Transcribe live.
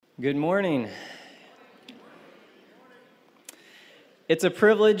Good morning. It's a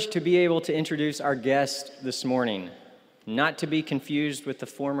privilege to be able to introduce our guest this morning, not to be confused with the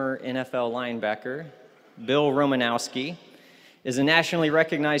former NFL linebacker. Bill Romanowski is a nationally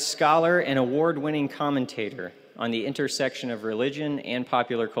recognized scholar and award-winning commentator on the intersection of religion and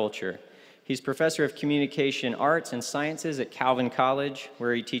popular culture. He's professor of communication arts and sciences at Calvin College,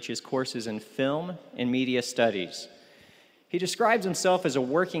 where he teaches courses in film and media studies. He describes himself as a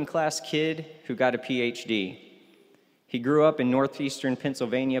working-class kid who got a PhD. He grew up in northeastern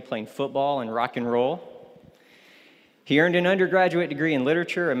Pennsylvania playing football and rock and roll. He earned an undergraduate degree in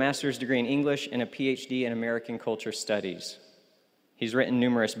literature, a master's degree in English, and a PhD in American culture studies. He's written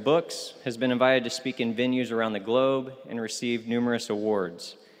numerous books, has been invited to speak in venues around the globe, and received numerous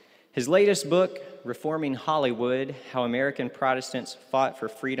awards. His latest book, Reforming Hollywood: How American Protestants Fought for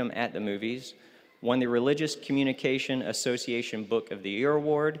Freedom at the Movies, won the Religious Communication Association Book of the Year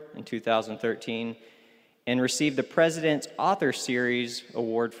Award in 2013, and received the President's Author Series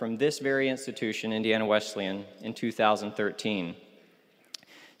Award from this very institution, Indiana Wesleyan, in 2013.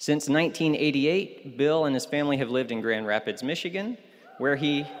 Since 1988, Bill and his family have lived in Grand Rapids, Michigan, where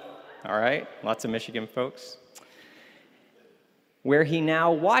he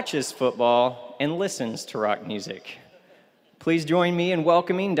now watches football and listens to rock music. Please join me in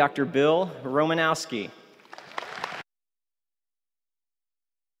welcoming Dr. Bill Romanowski.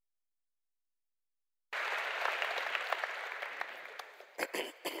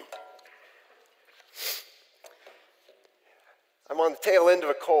 I'm on the tail end of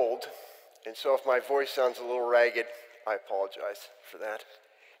a cold, and so if my voice sounds a little ragged, I apologize for that.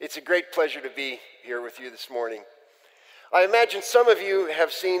 It's a great pleasure to be here with you this morning. I imagine some of you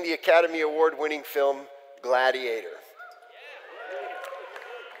have seen the Academy Award-winning film Gladiator.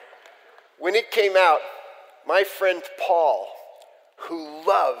 When it came out, my friend Paul, who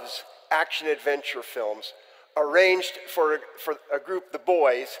loves action-adventure films, arranged for a group, the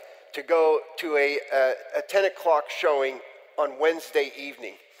boys, to go to a 10 o'clock showing on Wednesday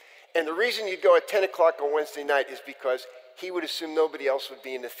evening. And the reason you'd go at 10 o'clock on Wednesday night is because he would assume nobody else would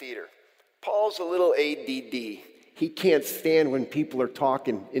be in the theater. Paul's a little ADD. He can't stand when people are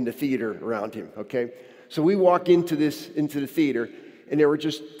talking in the theater around him, okay? So we walk into the theater, and there were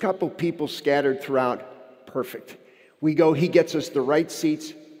just a couple people scattered throughout. Perfect. We go, he gets us the right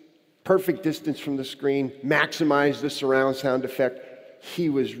seats, perfect distance from the screen, maximize the surround sound effect. He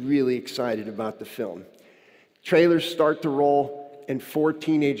was really excited about the film. Trailers start to roll, and 4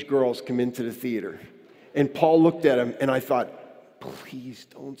 teenage girls come into the theater. And Paul looked at them, and I thought, please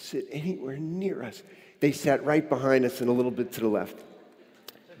don't sit anywhere near us. They sat right behind us and a little bit to the left.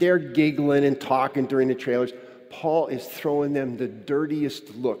 They're giggling and talking during the trailers. Paul is throwing them the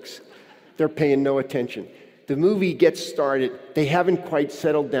dirtiest looks. They're paying no attention. The movie gets started. They haven't quite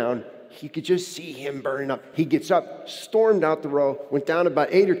settled down. You could just see him burning up. He gets up, stormed out the row, went down about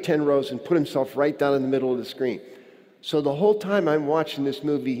 8 or 10 rows and put himself right down in the middle of the screen. So the whole time I'm watching this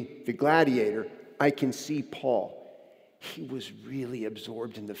movie, The Gladiator, I can see Paul. He was really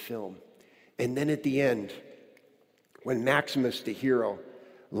absorbed in the film. And then at the end, when Maximus, the hero,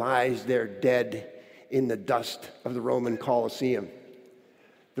 lies there dead in the dust of the Roman Colosseum,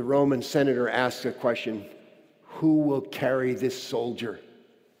 the Roman senator asks a question: who will carry this soldier?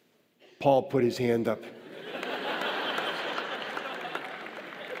 Paul put his hand up.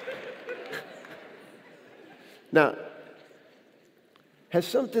 Now, has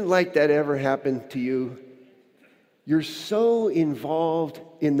something like that ever happened to you? You're so involved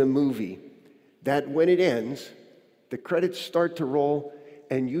in the movie that when it ends, the credits start to roll,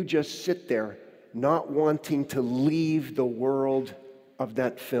 and you just sit there not wanting to leave the world of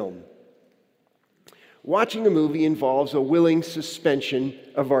that film. Watching a movie involves a willing suspension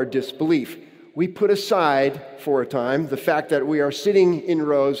of our disbelief. We put aside, for a time, the fact that we are sitting in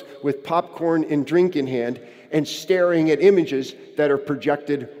rows with popcorn and drink in hand and staring at images that are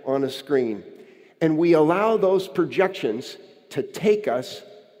projected on a screen. And we allow those projections to take us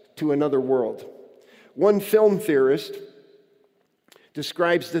to another world. One film theorist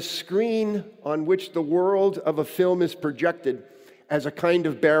describes the screen on which the world of a film is projected as a kind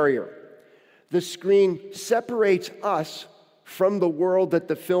of barrier. The screen separates us from the world that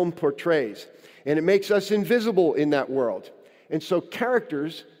the film portrays, and it makes us invisible in that world. And so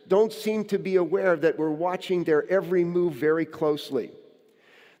characters don't seem to be aware that we're watching their every move very closely.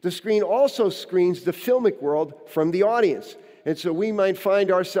 The screen also screens the filmic world from the audience. And so we might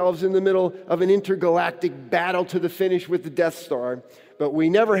find ourselves in the middle of an intergalactic battle to the finish with the Death Star, but we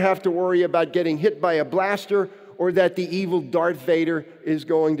never have to worry about getting hit by a blaster or that the evil Darth Vader is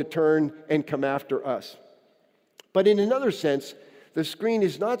going to turn and come after us. But in another sense, The screen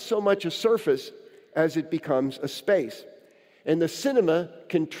is not so much a surface as it becomes a space. And the cinema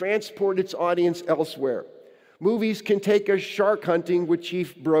can transport its audience elsewhere. Movies can take us shark hunting with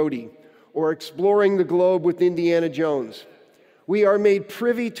Chief Brody or exploring the globe with Indiana Jones. We are made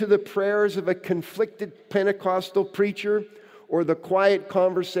privy to the prayers of a conflicted Pentecostal preacher or the quiet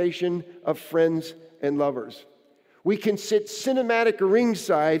conversation of friends and lovers. We can sit cinematic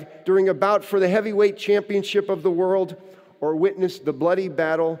ringside during a bout for the heavyweight championship of the world or witness the bloody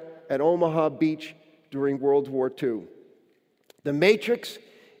battle at Omaha Beach during World War II. The Matrix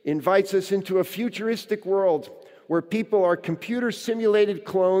invites us into a futuristic world where people are computer-simulated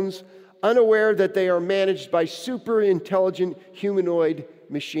clones, unaware that they are managed by super-intelligent humanoid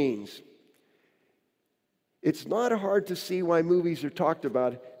machines. It's not hard to see why movies are talked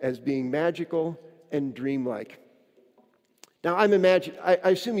about as being magical and dreamlike. Now, I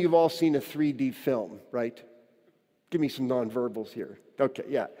assume you've all seen a 3D film, right? Give me some nonverbals here. Okay,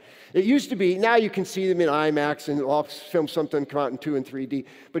 yeah. It used to be, now you can see them in IMAX and all film something come out in 2 and 3D.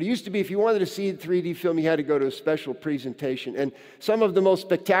 But it used to be if you wanted to see a 3D film, you had to go to a special presentation. And some of the most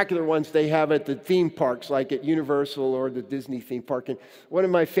spectacular ones they have at the theme parks, like at Universal or the Disney theme park. And one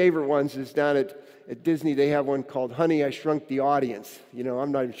of my favorite ones is down at Disney. They have one called Honey, I Shrunk the Audience. You know,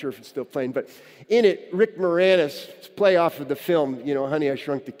 I'm not even sure if it's still playing. But in it, Rick Moranis, it's a play off of the film, you know, Honey, I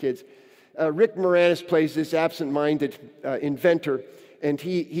Shrunk the Kids. Rick Moranis plays this absent-minded inventor, and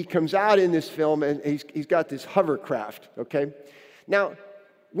he comes out in this film, and he's got this hovercraft, okay? Now,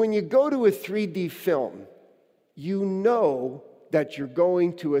 when you go to a 3D film, you know that you're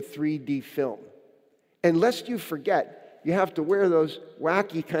going to a 3D film. And lest you forget, you have to wear those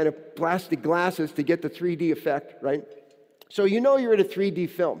wacky kind of plastic glasses to get the 3D effect, right? So you know you're at a 3D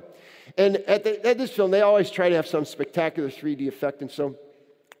film. And at this film, they always try to have some spectacular 3D effect, and so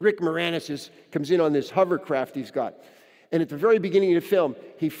Rick Moranis comes in on this hovercraft he's got. And at the very beginning of the film,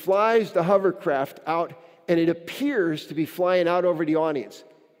 he flies the hovercraft out, and it appears to be flying out over the audience.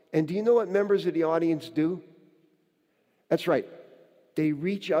 And do you know what members of the audience do? That's right. They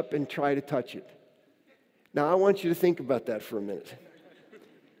reach up and try to touch it. Now, I want you to think about that for a minute.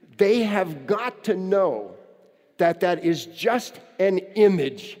 They have got to know that that is just an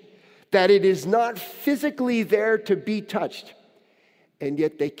image, that it is not physically there to be touched. And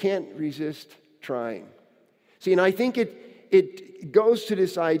yet they can't resist trying. See, and I think it goes to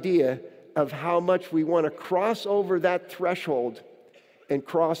this idea of how much we want to cross over that threshold and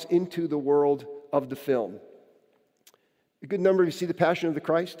cross into the world of the film. A good number of you see The Passion of the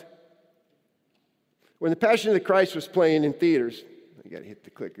Christ? When The Passion of the Christ was playing in theaters, I got to hit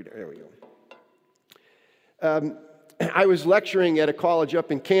the clicker, there we go. I was lecturing at a college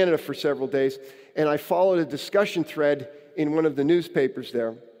up in Canada for several days, and I followed a discussion thread in one of the newspapers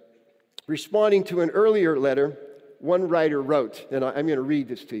there. Responding to an earlier letter, one writer wrote, and I'm going to read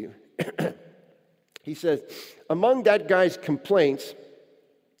this to you. He says, among that guy's complaints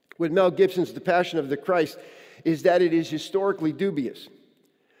with Mel Gibson's The Passion of the Christ is that it is historically dubious.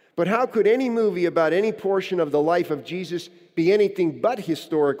 But how could any movie about any portion of the life of Jesus be anything but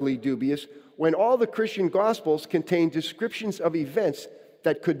historically dubious when all the Christian Gospels contain descriptions of events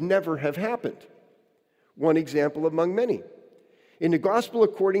that could never have happened? One example among many. In the Gospel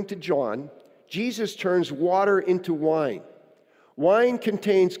according to John, Jesus turns water into wine. Wine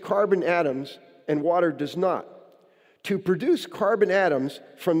contains carbon atoms and water does not. To produce carbon atoms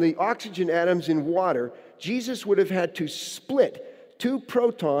from the oxygen atoms in water, Jesus would have had to split 2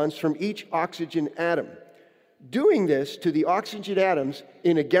 protons from each oxygen atom. Doing this to the oxygen atoms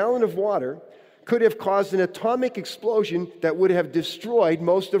in a gallon of water could have caused an atomic explosion that would have destroyed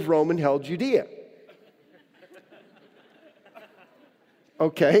most of Roman-held Judea.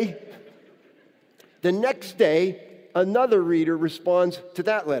 Okay. The next day, another reader responds to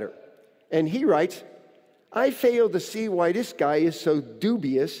that letter, and he writes, I fail to see why this guy is so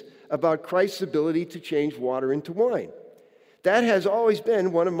dubious about Christ's ability to change water into wine. That has always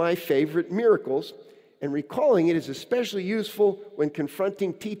been one of my favorite miracles, and recalling it is especially useful when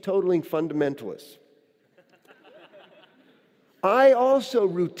confronting teetotaling fundamentalists. I also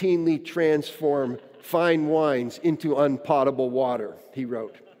routinely transform fine wines into unpotable water, he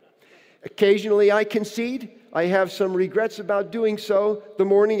wrote. Occasionally I concede I have some regrets about doing so the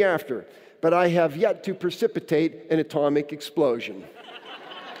morning after, but I have yet to precipitate an atomic explosion.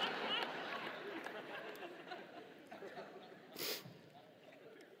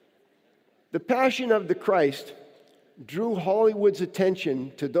 The Passion of the Christ drew Hollywood's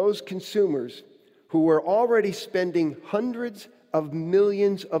attention to those consumers who were already spending hundreds of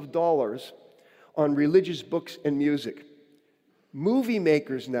millions of dollars on religious books and music. Movie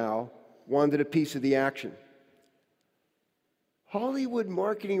makers now wanted a piece of the action. Hollywood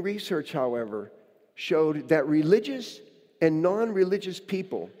marketing research, however, showed that religious and non-religious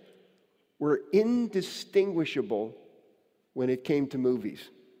people were indistinguishable when it came to movies.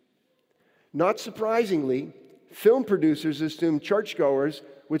 Not surprisingly, film producers assumed churchgoers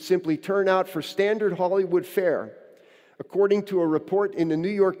would simply turn out for standard Hollywood fare. According to a report in the New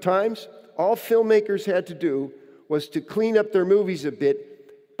York Times, all filmmakers had to do was to clean up their movies a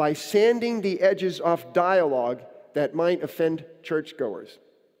bit by sanding the edges off dialogue that might offend churchgoers.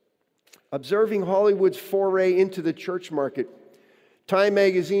 Observing Hollywood's foray into the church market, Time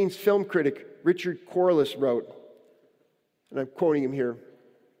magazine's film critic Richard Corliss wrote, and I'm quoting him here,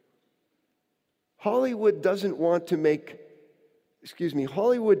 Hollywood doesn't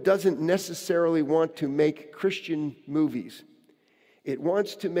necessarily want to make Christian movies. It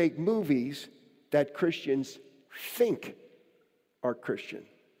wants to make movies that Christians think are Christian.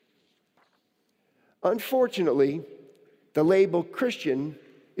 Unfortunately, the label Christian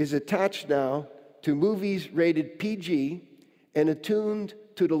is attached now to movies rated PG and attuned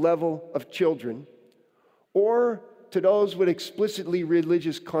to the level of children, or to those with explicitly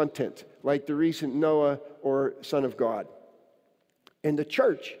religious content, like the recent Noah or Son of God. And the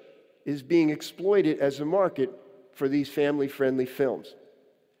church is being exploited as a market for these family-friendly films.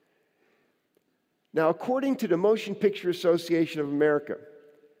 Now, according to the Motion Picture Association of America,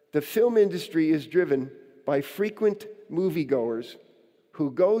 the film industry is driven by frequent moviegoers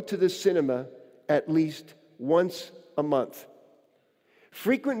who go to the cinema at least once a month.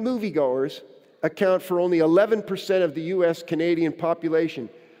 Frequent moviegoers account for only 11% of the U.S. Canadian population,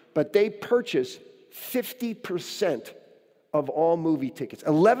 but they purchase 50% of all movie tickets.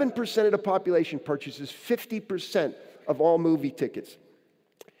 11% of the population purchases 50% of all movie tickets.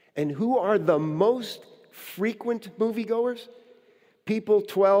 And who are the most frequent moviegoers? People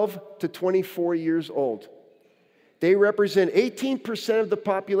 12 to 24 years old. They represent 18% of the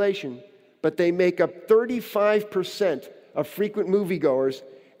population, but they make up 35% of frequent moviegoers,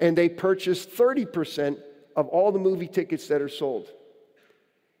 and they purchase 30% of all the movie tickets that are sold.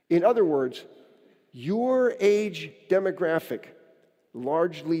 In other words, your age demographic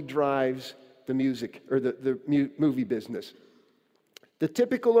largely drives the music or the movie business. The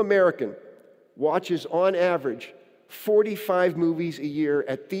typical American watches on average 45 movies a year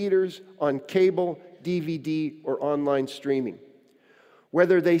at theaters, on cable, DVD, or online streaming.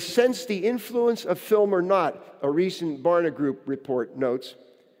 Whether they sense the influence of film or not, a recent Barna Group report notes,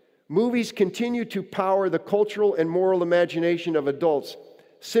 movies continue to power the cultural and moral imagination of adults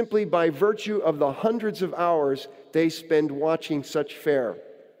simply by virtue of the hundreds of hours they spend watching such fare.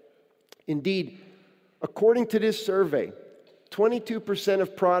 Indeed, according to this survey, 22%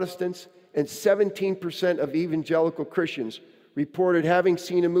 of Protestants and 17% of evangelical Christians reported having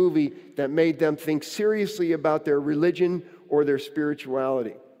seen a movie that made them think seriously about their religion or their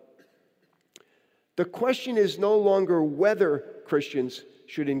spirituality. The question is no longer whether Christians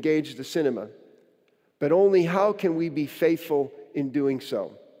should engage the cinema, but only how can we be faithful in doing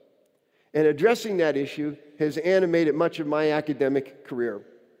so. And addressing that issue has animated much of my academic career.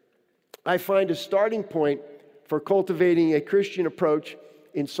 I find a starting point for cultivating a Christian approach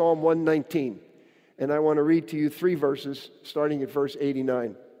in Psalm 119. And I want to read to you 3 verses, starting at verse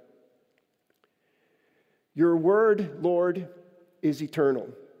 89. Your word, Lord, is eternal.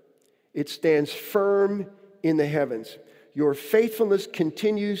 It stands firm in the heavens. Your faithfulness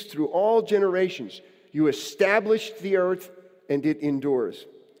continues through all generations. You established the earth, and it endures.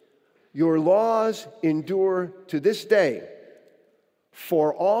 Your laws endure to this day.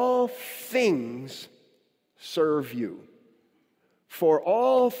 For all things serve you. For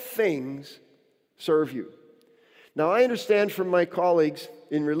all things serve you. Now, I understand from my colleagues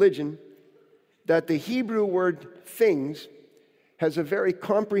in religion that the Hebrew word things has a very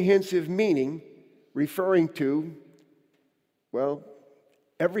comprehensive meaning referring to, well,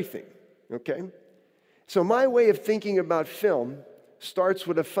 everything, okay? So my way of thinking about film starts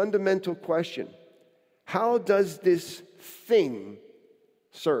with a fundamental question. How does this thing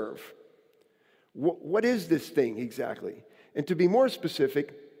serve? What is this thing exactly? And to be more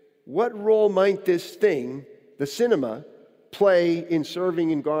specific, what role might this thing, the cinema, play in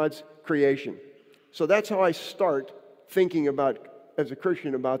serving in God's creation? So that's how I start thinking about, as a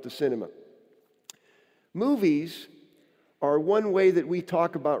Christian, about the cinema. Movies are one way that we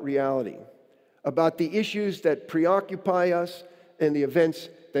talk about reality, about the issues that preoccupy us and the events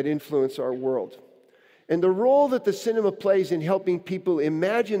that influence our world. And the role that the cinema plays in helping people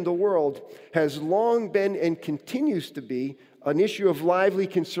imagine the world has long been and continues to be an issue of lively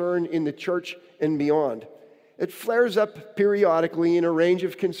concern in the church and beyond. It flares up periodically in a range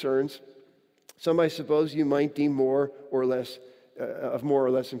of concerns. Some, I suppose, you might deem more or less of more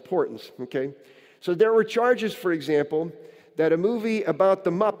or less importance, okay? So there were charges, for example, that a movie about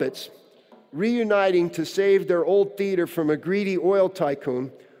the Muppets reuniting to save their old theater from a greedy oil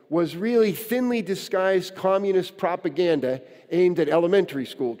tycoon was really thinly disguised communist propaganda aimed at elementary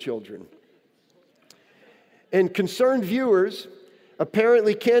school children. And concerned viewers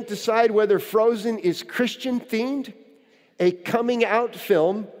apparently can't decide whether Frozen is Christian-themed, a coming-out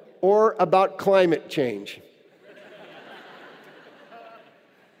film, or about climate change.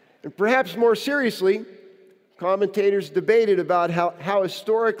 And perhaps more seriously, commentators debated about how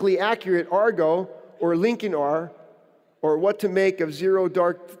historically accurate Argo or Lincoln are, or what to make of Zero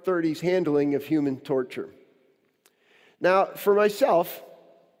Dark 30's handling of human torture. Now, for myself,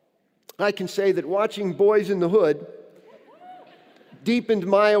 I can say that watching Boys in the Hood deepened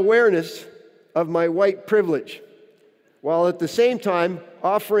my awareness of my white privilege, while at the same time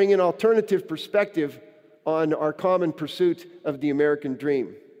offering an alternative perspective on our common pursuit of the American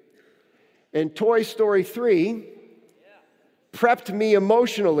dream. And Toy Story 3 prepped me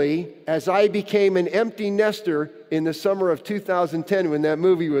emotionally as I became an empty nester in the summer of 2010 when that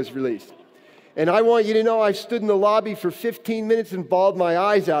movie was released. And I want you to know I stood in the lobby for 15 minutes and bawled my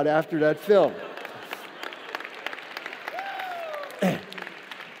eyes out after that film.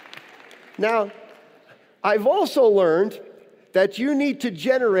 Now, I've also learned that you need to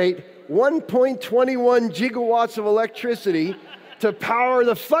generate 1.21 gigawatts of electricity to power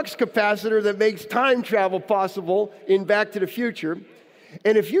the flux capacitor that makes time travel possible in Back to the Future.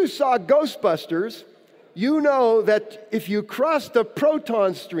 And if you saw Ghostbusters, you know that if you cross the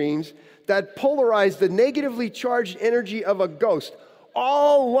proton streams that polarize the negatively charged energy of a ghost,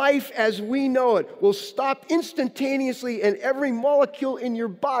 all life as we know it will stop instantaneously and every molecule in your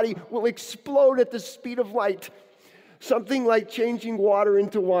body will explode at the speed of light. Something like changing water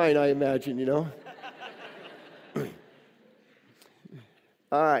into wine, I imagine, you know?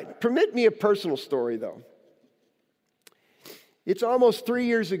 All right, permit me a personal story, though. It's almost 3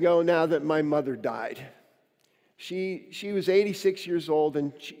 years ago now that my mother died. She was 86 years old,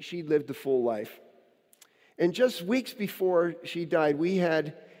 and she lived a full life. And just weeks before she died, we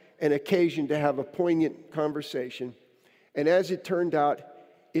had an occasion to have a poignant conversation. And as it turned out,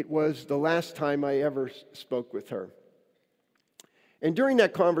 it was the last time I ever spoke with her. And during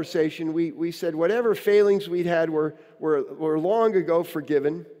that conversation, we said whatever failings we'd had were long ago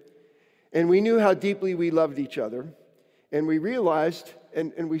forgiven, and we knew how deeply we loved each other. And we realized,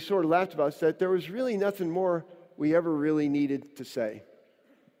 and we sort of laughed about it, that there was really nothing more we ever really needed to say.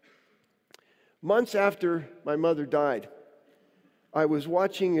 Months after my mother died, I was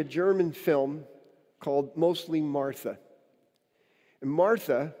watching a German film called Mostly Martha. And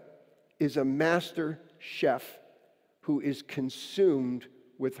Martha is a master chef who is consumed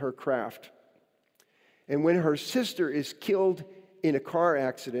with her craft. And when her sister is killed in a car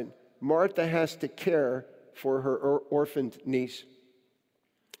accident, Martha has to care for her orphaned niece.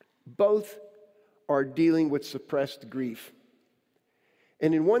 Both are dealing with suppressed grief.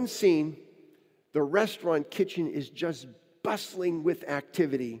 And in one scene, the restaurant kitchen is just bustling with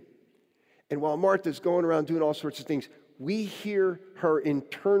activity. And while Martha's going around doing all sorts of things, we hear her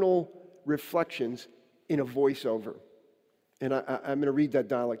internal reflections in a voiceover. And I'm going to read that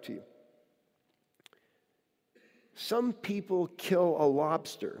dialogue to you. Some people kill a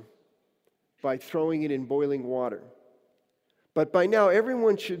lobster by throwing it in boiling water. But by now,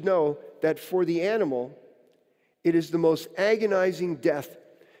 everyone should know that for the animal, it is the most agonizing death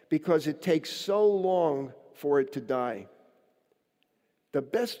because it takes so long for it to die. The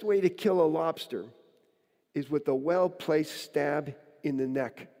best way to kill a lobster is with a well-placed stab in the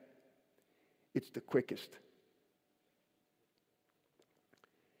neck. It's the quickest.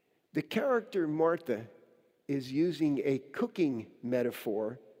 The character Martha is using a cooking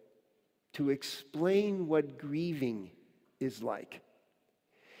metaphor to explain what grieving is like.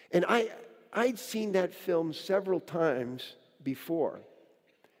 And I'd seen that film several times before.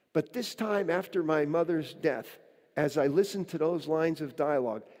 But this time, after my mother's death, as I listened to those lines of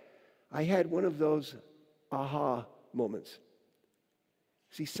dialogue, I had one of those aha moments.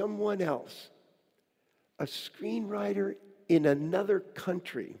 See, someone else, a screenwriter in another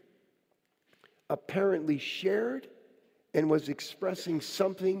country, apparently shared and was expressing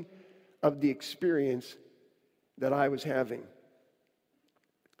something of the experience that I was having.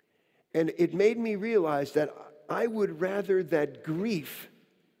 And it made me realize that I would rather that grief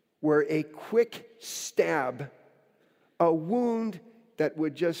were a quick stab, a wound that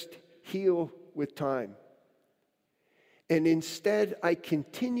would just heal with time. And instead, I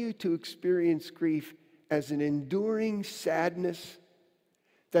continue to experience grief as an enduring sadness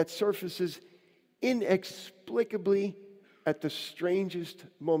that surfaces inexplicably at the strangest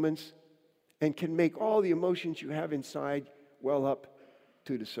moments and can make all the emotions you have inside well up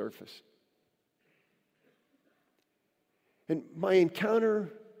to the surface. And my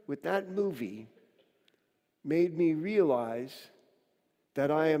encounter with that movie made me realize that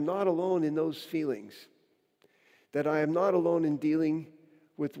I am not alone in those feelings, that I am not alone in dealing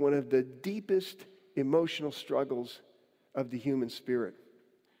with one of the deepest emotional struggles of the human spirit: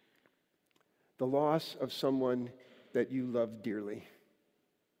 the loss of someone that you love dearly.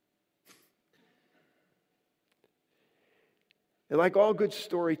 And like all good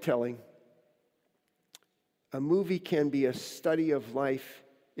storytelling, a movie can be a study of life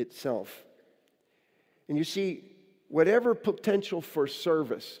itself. And you see, whatever potential for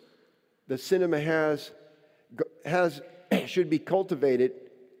service the cinema has should be cultivated,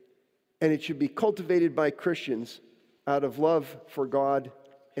 and it should be cultivated by Christians out of love for God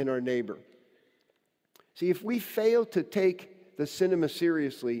and our neighbor. See, if we fail to take the cinema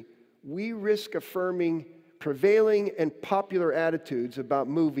seriously, we risk affirming prevailing and popular attitudes about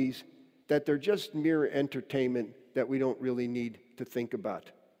movies that they're just mere entertainment that we don't really need to think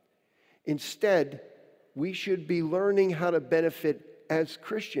about. Instead, we should be learning how to benefit as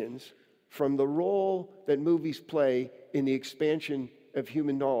Christians from the role that movies play in the expansion of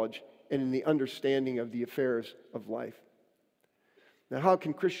human knowledge and in the understanding of the affairs of life. Now, how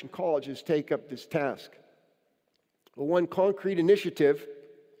can Christian colleges take up this task? Well, one concrete initiative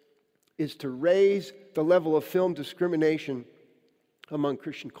is to raise the level of film discrimination among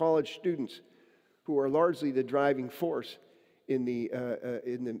Christian college students, who are largely the driving force in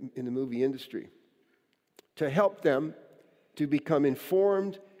the movie industry, to help them to become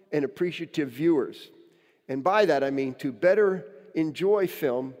informed and appreciative viewers. And by that I mean to better enjoy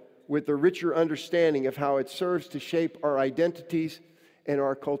film with a richer understanding of how it serves to shape our identities and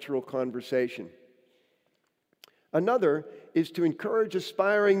our cultural conversation. Another is to encourage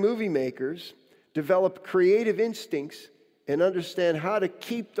aspiring movie makers develop creative instincts and understand how to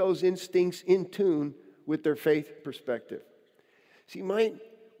keep those instincts in tune with their faith perspective. See, might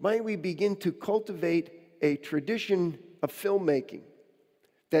we begin to cultivate a tradition of filmmaking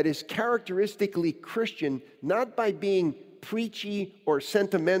that is characteristically Christian, not by being preachy or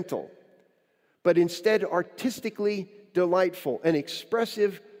sentimental, but instead artistically delightful and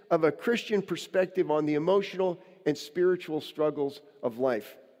expressive of a Christian perspective on the emotional and spiritual struggles of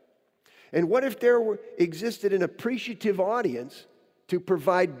life. And what if there existed an appreciative audience to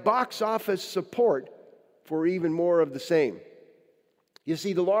provide box office support for even more of the same? You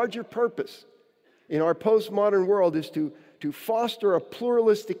see, the larger purpose in our postmodern world is to foster a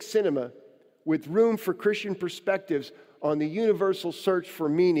pluralistic cinema with room for Christian perspectives on the universal search for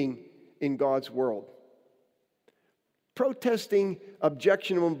meaning in God's world. Protesting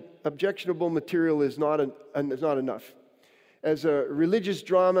objectionable material is not enough. As a religious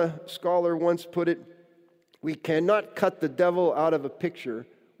drama scholar once put it, we cannot cut the devil out of a picture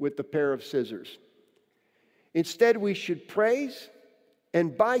with a pair of scissors. Instead, we should praise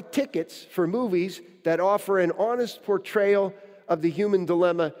and buy tickets for movies that offer an honest portrayal of the human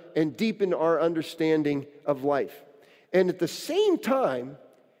dilemma and deepen our understanding of life. And at the same time,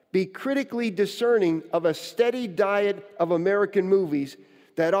 be critically discerning of a steady diet of American movies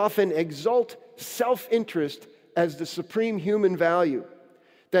that often exalt self-interest as the supreme human value,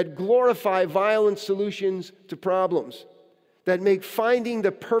 that glorify violent solutions to problems, that make finding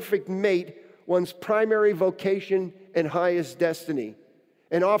the perfect mate one's primary vocation and highest destiny,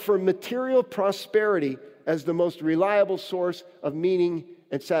 and offer material prosperity as the most reliable source of meaning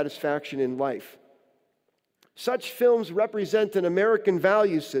and satisfaction in life. Such films represent an American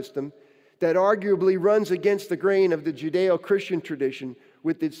value system that arguably runs against the grain of the Judeo-Christian tradition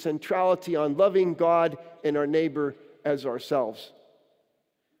with its centrality on loving God and our neighbor as ourselves.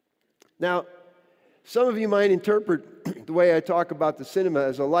 Now, some of you might interpret the way I talk about the cinema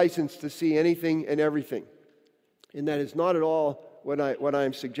as a license to see anything and everything, and that is not at all what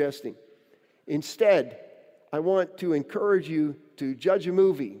I'm suggesting. Instead, I want to encourage you to judge a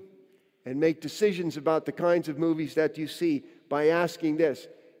movie and make decisions about the kinds of movies that you see by asking this: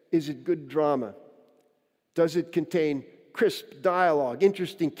 is it good drama? Does it contain crisp dialogue,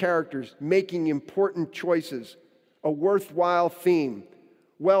 interesting characters, making important choices, a worthwhile theme,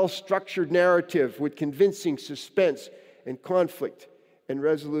 well-structured narrative with convincing suspense and conflict and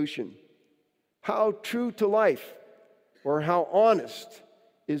resolution? How true to life or how honest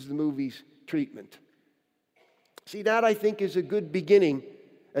is the movie's treatment? See, that I think is a good beginning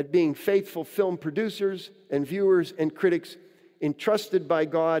at being faithful film producers and viewers and critics entrusted by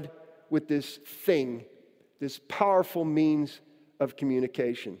God with this thing, this powerful means of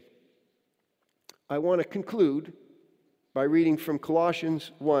communication. I want to conclude by reading from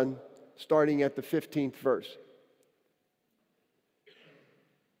Colossians 1, starting at the 15th verse.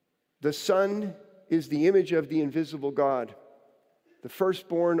 The Son is the image of the invisible God, the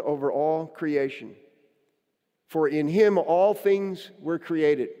firstborn over all creation. For in him all things were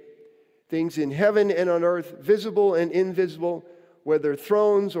created, things in heaven and on earth, visible and invisible, whether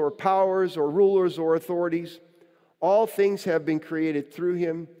thrones or powers or rulers or authorities. All things have been created through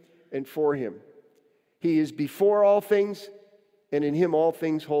him and for him. He is before all things, and in him all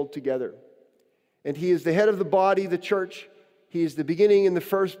things hold together. And he is the head of the body, the church. He is the beginning and the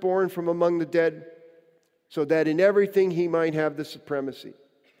firstborn from among the dead, so that in everything he might have the supremacy.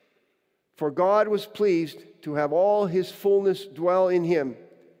 For God was pleased to have all his fullness dwell in him,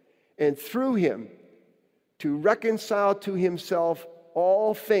 and through him to reconcile to himself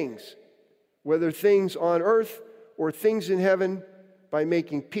all things, whether things on earth or things in heaven, by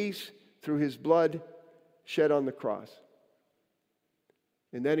making peace through his blood shed on the cross.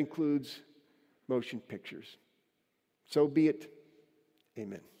 And that includes motion pictures. So be it.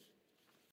 Amen.